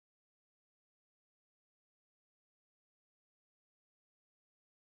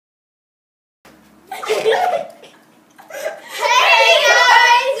Hey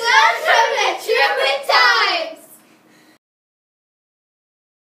guys, welcome to Truman Times.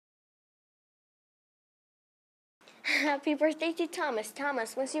 Happy birthday to Thomas.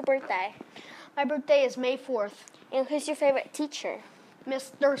 Thomas, when's your birthday? My birthday is May 4th. And who's your favorite teacher? Miss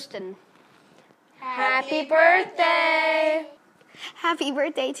Thurston. Happy birthday! Happy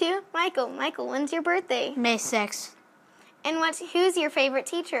birthday to Michael. Michael, when's your birthday? May 6th. And who's your favorite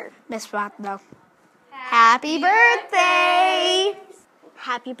teacher? Miss Rothwell. Happy birthday!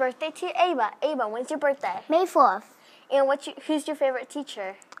 Happy birthday to Ava. Ava, when's your birthday? May 4th. And who's your favorite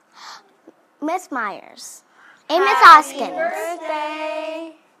teacher? Miss Myers. And Miss Hoskins.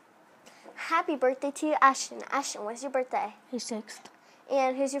 Birthday! Happy birthday to Ashton. Ashton, when's your birthday? May 6th.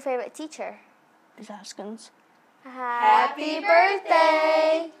 And who's your favorite teacher? Miss Hoskins. Happy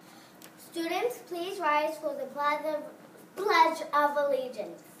birthday! Students, please rise for the Pledge of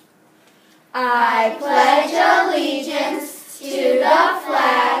Allegiance. I pledge allegiance to the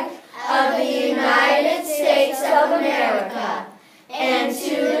flag of the United States of America and to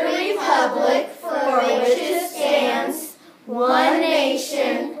the republic for which it stands, one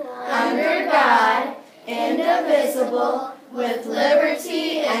nation, under God, indivisible, with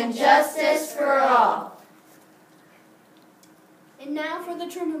liberty and justice for all. And now for the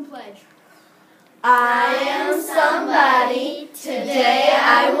Truman Pledge. I am somebody, today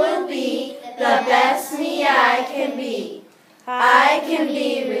I will be the best me I can be. I can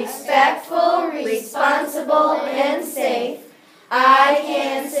be respectful, responsible, and safe. I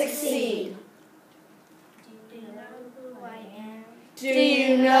can succeed. Do you know who I am? Do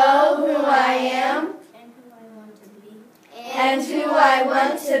you know who I am And who I want to be? and who I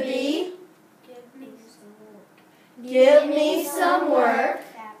want to be? Give me some work. Give me some work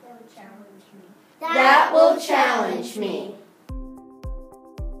That will challenge me. that will challenge me.